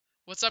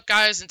What's up,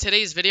 guys? In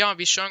today's video, I'll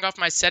be showing off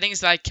my settings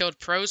that I killed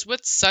pros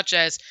with, such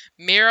as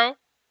Miro,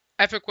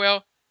 Epic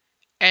Whale,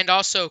 and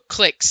also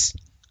clicks.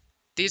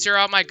 These are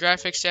all my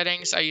graphics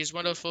settings. I use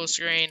Windows full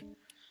screen,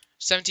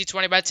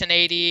 1720 by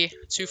 1080,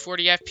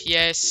 240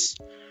 FPS,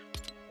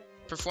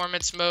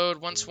 performance mode,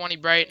 120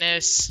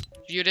 brightness,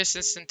 view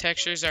distance and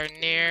textures are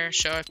near,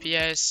 show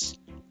FPS.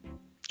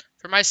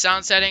 For my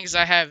sound settings,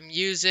 I have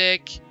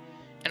music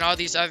and all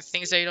these other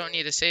things that you don't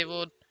need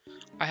disabled.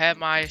 I have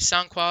my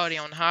sound quality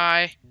on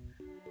high.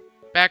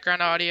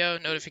 Background audio,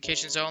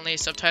 notifications only,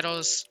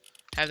 subtitles,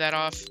 have that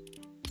off.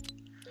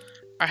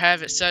 I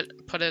have it set,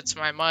 put it to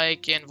my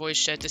mic and voice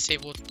chat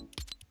disabled.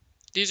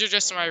 These are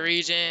just my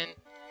region,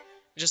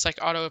 just like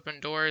auto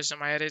open doors and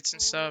my edits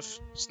and stuff.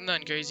 It's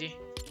nothing crazy.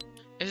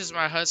 This is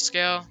my HUD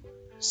scale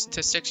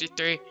to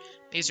 63.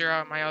 These are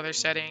all my other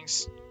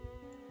settings.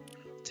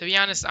 To be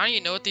honest, I don't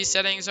even know what these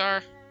settings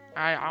are.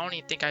 I don't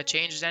even think I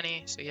changed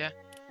any, so yeah.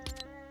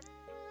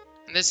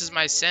 And this is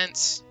my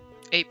sense,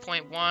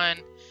 8.1.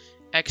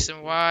 X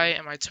and Y,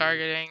 and my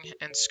targeting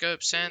and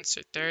scope sense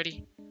are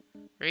 30.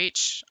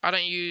 Reach, I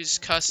don't use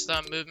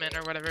custom movement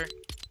or whatever.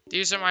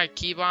 These are my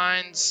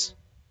keybinds.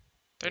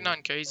 They're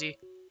nothing crazy.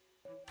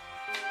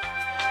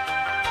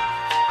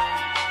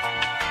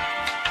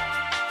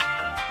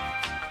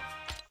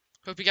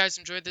 Hope you guys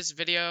enjoyed this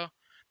video.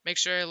 Make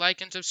sure to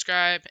like and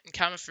subscribe and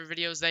comment for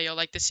videos that you'll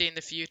like to see in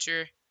the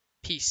future.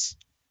 Peace.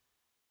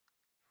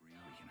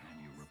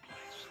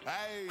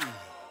 Hey.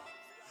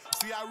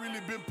 See, I really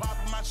been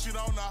popping my shit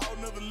on a whole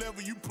nother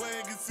level. You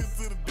playing, get sent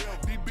to the devil.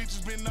 These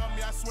bitches been on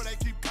me, I swear they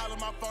keep calling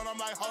my phone. I'm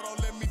like, hold on,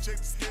 let me check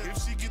the schedule.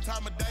 If she get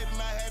time of day, then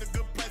I had a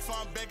good place, so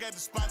I'm back at the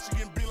spot. She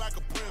getting beat like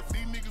a press.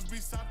 These niggas be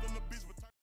soft on the bitch.